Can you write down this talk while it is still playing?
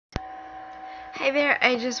Hi there,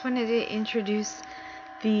 I just wanted to introduce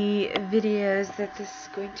the videos that this is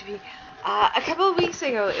going to be. A couple of weeks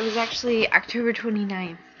ago, it was actually October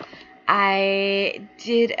 29th, I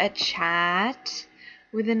did a chat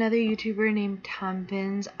with another YouTuber named Tom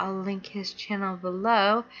Binnz. I'll link his channel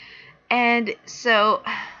below. And so,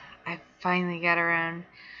 I finally got around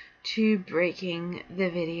to breaking the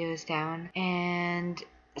videos down. And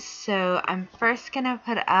so, I'm first gonna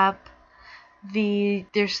put up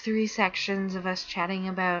there's 3 sections of us chatting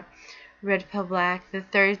about Red Pill Black. The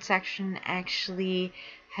third section actually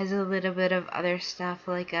has a little bit of other stuff,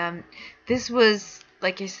 like this was,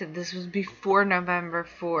 like I said, this was before November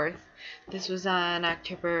 4th. This was on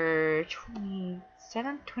October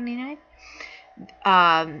 27th, 29th.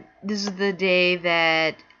 This is the day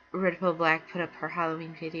that Red Pill Black put up her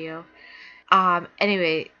Halloween video.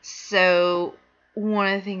 Anyway, so one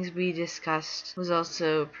of the things we discussed was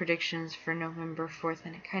also predictions for November 4th,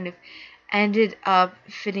 and it kind of ended up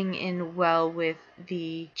fitting in well with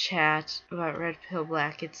the chat about Red Pill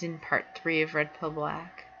Black. It's in part 3 of Red Pill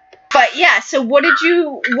Black. But yeah, so what did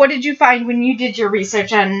you find when you did your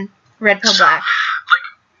research on Red Pill Black? Like,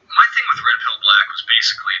 my thing with Red Pill Black was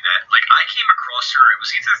basically that, like, I came across her, it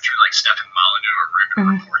was either through, like, Stephen Molyneux or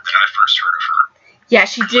Ruben Report that I first heard of her. Yeah,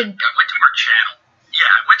 she did. Like, I went to her channel.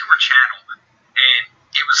 Yeah, I went to her channel, and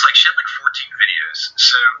it was like, she had, like, 14 videos,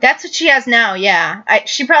 so... That's what she has now, yeah.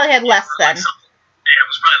 She probably had less then. Like it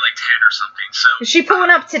was probably, like, 10 or something, so... She put one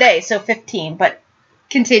up today, so 15, but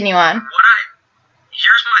continue on.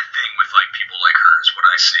 Here's my thing with, like, people like her, is what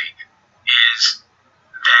I see, is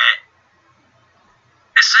that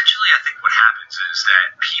essentially I think what happens is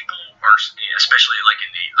that people are, especially, like, in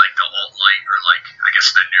the alt-right, or, like, I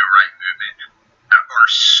guess the new right movement, are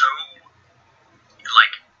so,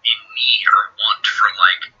 like, in need or want for,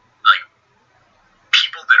 like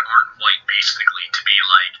people that aren't white, basically, to be,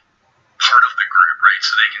 like, part of the group, right?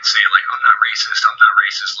 So they can say, like, I'm not racist,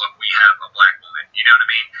 look, we have a black woman, you know what I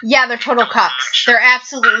mean? Yeah, they're total cucks. They're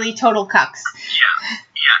absolutely total cucks.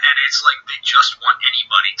 Yeah, and it's like they just want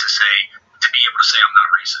anybody to be able to say, I'm not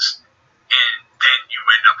racist. And then you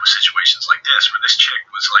end up with situations like this, where this chick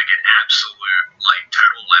was, like, an absolute, like,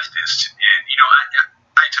 total leftist, and, you know,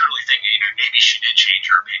 I totally think, you know, maybe she did change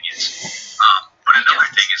her opinions, but another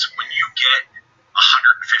thing is, when you get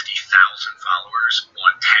 150,000 followers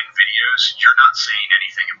on 10 videos, you're not saying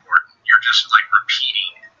anything important. You're just, like,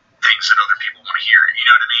 repeating things that other people want to hear. You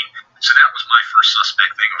know what I mean? So that was my first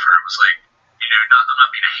suspect thing of her. It was like, you know, I'm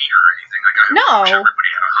not being a hater or anything. Like, I wish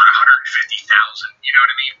everybody had 150,000. You know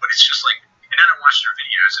what I mean? But it's just like, and then I watched her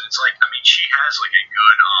videos, and it's like, I mean, she has, like, a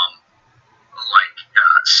good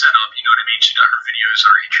setup. You know what I mean? Her videos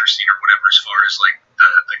are interesting or whatever, as far as, like,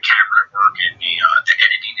 the camera work and the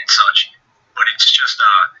editing and such. But it's just,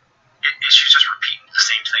 she's just repeating the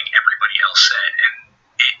same thing everybody else said. And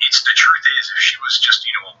it's the truth is, if she was just,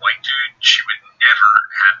 you know, a white dude, she would never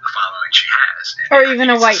have the following she has. And or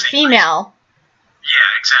even a white female.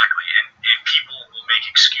 Yeah, exactly. And people will make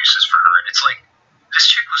excuses for her. And it's like, this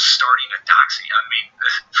chick was starting a doxing. I mean,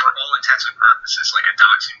 for all intents and purposes, like a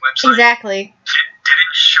doxing website. Exactly.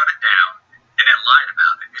 Didn't shut it down and then lied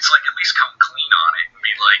about it. It's like, at least come clean on it and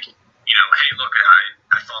be like, you know, hey, look,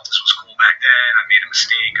 I thought this was cool back then. I made a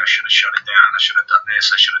mistake. I should have shut it down. I should have done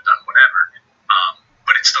this. I should have done whatever.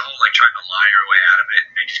 But it's the whole, like, trying to lie your way out of it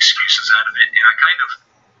and make excuses out of it. And I kind of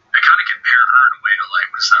compare her in a way to,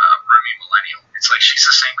 like, Romy Millennial. It's like, she's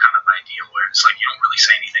the same kind of idea where it's like, you don't really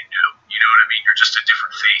say anything new. You know what I mean? You're just a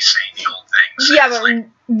different face saying the old things. Yeah, but like,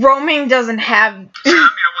 roaming doesn't have... I mean,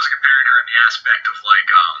 I wasn't comparing her in the aspect of,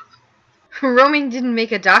 like, roaming didn't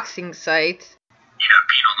make a doxing site. You know,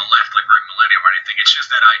 being on the left like Romy Millennial or anything. It's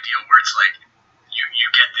just that idea where it's like, you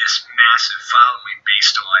get this massive following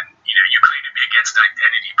based on, you know, you claim to be against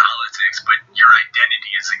identity politics, but your identity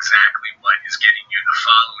is exactly what is getting you the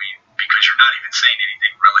following, because you're not even saying anything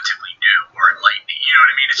relatively new or enlightening. You know what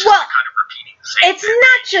I mean? It's just kind of repeating the same thing.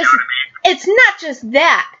 You know what I mean? It's not just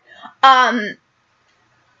that.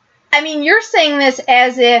 I mean, you're saying this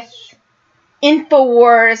as if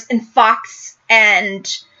InfoWars and Fox and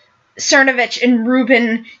Cernovich and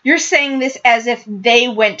Rubin, you're saying this as if they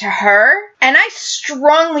went to her, and I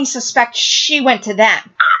strongly suspect she went to them.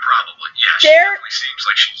 Probably, yeah. She definitely seems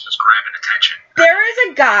like she's just grabbing attention. There is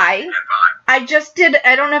a guy, I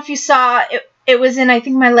don't know if you saw, it was in, I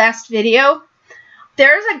think, my last video.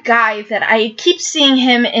 There's a guy that I keep seeing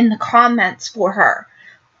him in the comments for her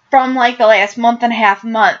from, like, the last month and a half,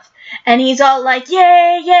 and he's all like,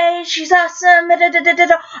 yay, yay, she's awesome, da, da, da, da,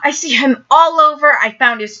 da. I see him all over. I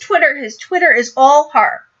found his Twitter. His Twitter is all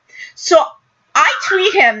her. So I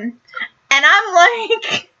tweet him, and I'm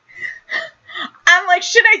like, I'm like,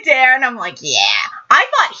 should I dare? And I'm like, yeah. I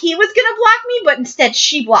thought he was going to block me, but instead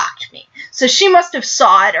she blocked me. So she must have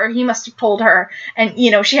saw it, or he must have told her. And,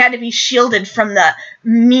 you know, she had to be shielded from the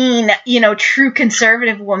mean, you know, true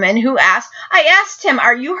conservative woman who asked. I asked him,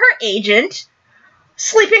 are you her agent?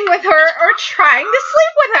 Sleeping with her or trying to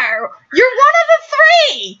sleep with her? You're one of the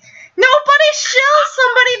three. Nobody shills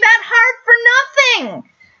somebody that hard for nothing.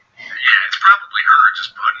 Yeah, it's probably her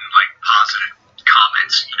just putting, like, positive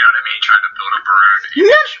comments, you know what I mean? Trying to build up her own image.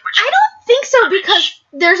 No, I don't think so, because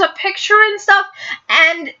there's a picture and stuff,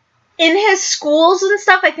 and in his schools and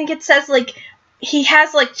stuff, I think it says, like, he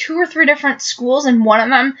has, like, 2 or 3 different schools, and one of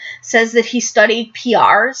them says that he studied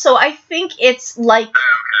PR, so I think it's, like,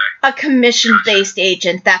 a commission-based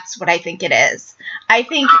agent. That's what I think it is. I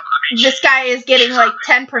think this guy is getting, like,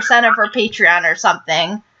 10% of her Patreon or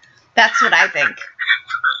something. That's what I think.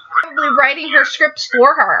 Probably writing her scripts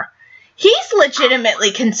for her. He's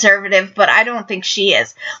legitimately conservative, but I don't think she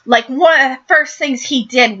is. Like, one of the first things he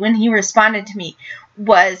did when he responded to me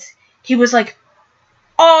was, he was like,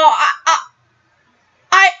 oh,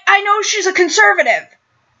 I know she's a conservative.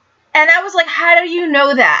 And I was like, how do you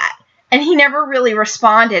know that? And he never really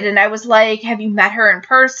responded. And I was like, have you met her in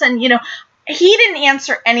person? You know, he didn't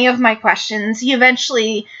answer any of my questions.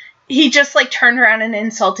 He just, like, turned around and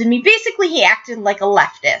insulted me. Basically, he acted like a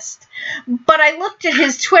leftist. But I looked at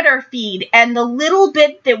his Twitter feed, and the little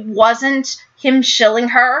bit that wasn't him shilling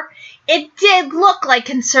her, it did look like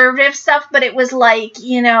conservative stuff, but it was like,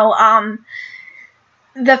 you know,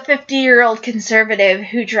 the 50-year-old conservative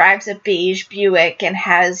who drives a beige Buick and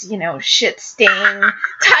has, you know, shit-stained,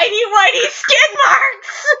 tidy-whitey skid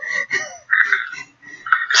marks!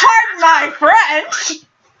 Pardon my French!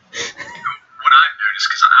 What I've noticed,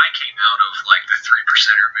 because I came out of, like, the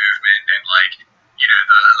 3%er movement and, like, you know,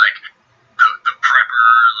 the prepper,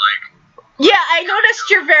 like... Yeah, I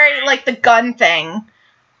noticed you're very, like, the gun thing.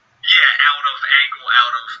 Yeah, out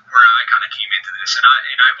of where I kind of came into this, and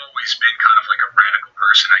I've always been kind of like a radical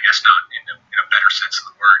person, I guess not in a better sense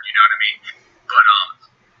of the word, you know what I mean? But,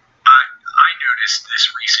 I noticed this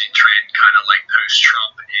recent trend, kind of like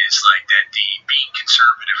post-Trump, is like that the being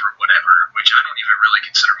conservative or whatever, which I don't even really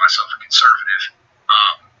consider myself a conservative,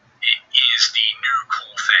 it is the new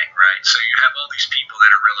cool thing, right? So you have all these people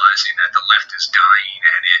that are realizing that the left is dying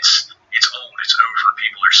and it's old, it's over,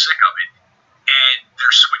 people are sick of it, and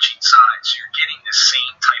they're switching sides. You're getting the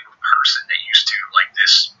same type of person that used to, like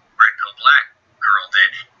this red pill black girl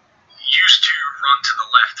that used to run to the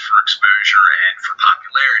left for exposure and for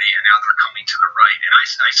popularity, and now they're coming to the right. And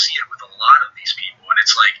I see it with a lot of these people, and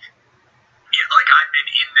it's like, I've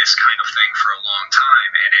been in this kind of thing for a long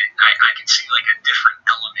time, and I can see like a different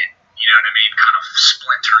element, you know what I mean, kind of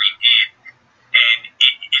splintering in, and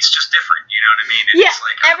it's just different, you know what I mean? And Yeah, it's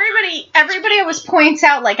like, everybody always points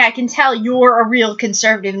out, like, I can tell you're a real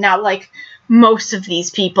conservative, not like most of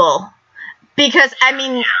these people. Because, I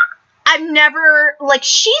mean... Yeah. I've never, like,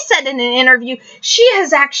 she said in an interview, she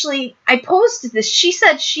has actually, I posted this, she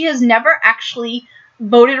said she has never actually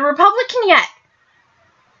voted Republican yet.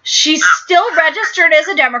 She's still registered as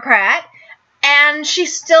a Democrat, and she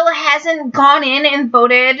still hasn't gone in and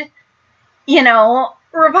voted, you know,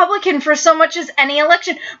 Republican for so much as any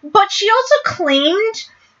election. But she also claimed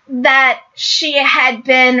that she had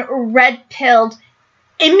been red-pilled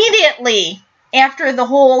immediately after the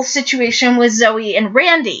whole situation with Zoe and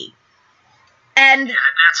Randy. And yeah,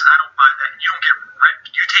 I don't buy that. You don't get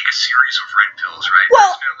you take a series of red pills, right?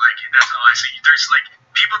 Well, that's how I see it. There's, like,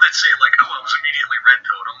 people that say, like, oh, I was immediately red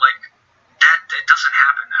pilled. I'm like, that doesn't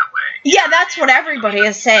happen that way. Yeah, that's what everybody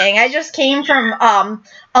is saying. I just came from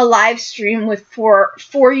a live stream with four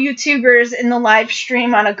YouTubers in the live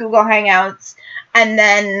stream on a Google Hangouts, and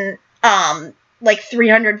then like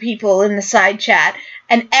 300 people in the side chat,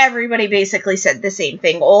 and everybody basically said the same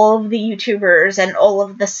thing. All of the YouTubers and all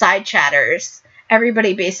of the side chatters,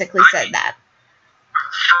 everybody basically said that.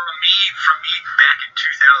 For me, back in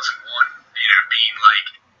 2001, you know, being like,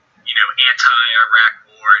 you know, anti-Iraq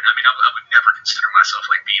war, and I mean, I would never consider myself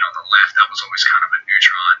like being on the left. I was always kind of a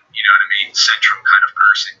neutron, you know what I mean, central kind of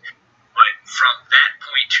person. But from that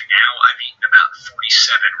point to now, I've eaten about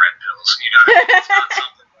 47 red pills, you know what I mean? It's not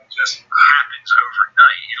something that just happens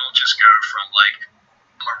overnight. You don't just go from, like,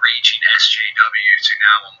 I'm a raging SJW to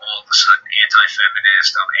now I'm all of a sudden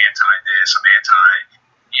anti-feminist, I'm anti-this, I'm anti...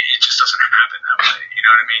 It just doesn't happen that way, you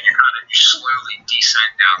know what I mean? You slowly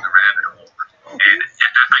descend down the rabbit hole.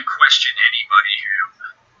 And I question anybody who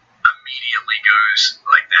immediately goes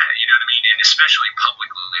like that, you know what I mean? And especially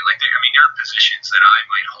publicly, like, there are positions that I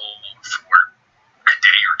might hold for a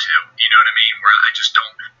day or two, you know what I mean? Where I just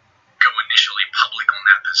don't go initially public on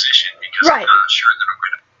that position because Right. I'm not sure that I'm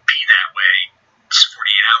going to be that way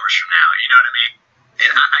hours from now. You know what I mean?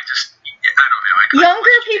 And I don't know.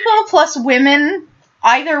 Younger people plus women,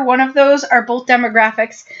 either one of those are both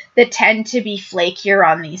demographics that tend to be flakier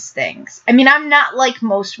on these things. I mean, I'm not like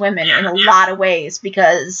most women in a lot of ways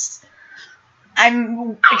because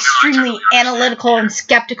I'm extremely analytical and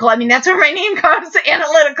skeptical. I mean, that's where my name comes,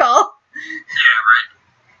 analytical. Yeah, right.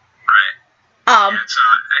 Right. And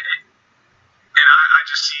I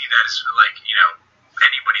just see that as like, you know,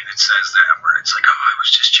 anybody that says that where it's like, oh, I was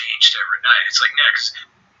just changed overnight. It's like, next,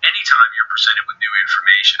 anytime you're presented with new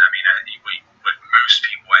information, I mean, what most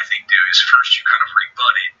people, I think, do is first you kind of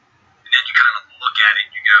rebut it, and then you kind of look at it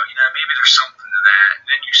and you go, you know, maybe there's something to that, and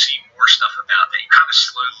then you see more stuff about that. You kind of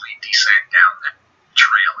slowly descend down that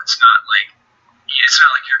trail. It's not like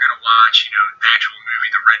you're going to watch, you know, the actual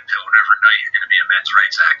movie, The Red Pill, and overnight you're going to be a men's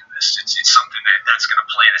rights activist. It's something that's going to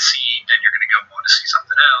plant a seed, then you're going to go on to see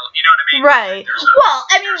something else. You know what I mean? Right.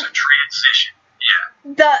 There's a transition.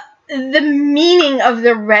 Yeah. The meaning of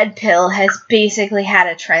the red pill has basically had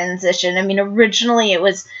a transition. I mean, originally it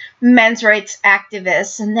was men's rights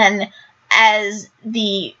activists, and then as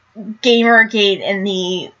the Gamergate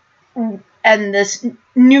and this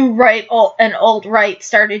new right and alt-right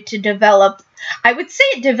started to develop, I would say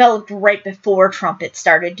it developed right before Trump it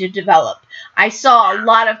started to develop. I saw a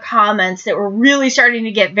lot of comments that were really starting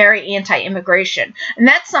to get very anti-immigration. And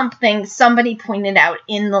that's something somebody pointed out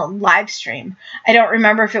in the live stream. I don't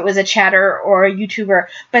remember if it was a chatter or a YouTuber,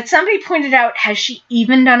 but somebody pointed out, has she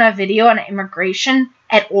even done a video on immigration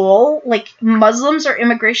at all? Like Muslims or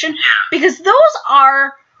immigration? Because those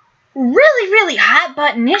are really, really hot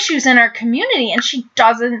button issues in our community, and she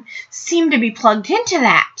doesn't seem to be plugged into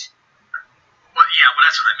that. Well,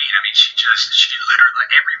 that's what I mean. I mean, she literally,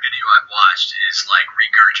 like, every video I've watched is, like,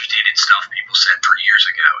 regurgitated stuff people said 3 years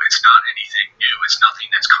ago. It's not anything new. It's nothing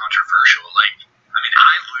that's controversial. Like, I mean,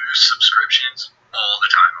 I lose subscriptions all the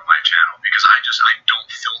time on my channel because I don't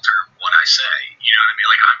filter what I say. You know what I mean?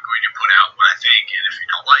 Like, I'm going to put out what I think, and if you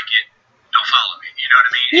don't like it, don't follow me. You know what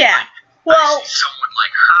I mean? Yeah. I see someone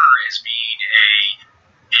like her as being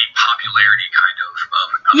a popularity kind of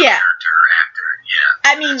character or actor. Yeah.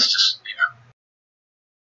 I mean,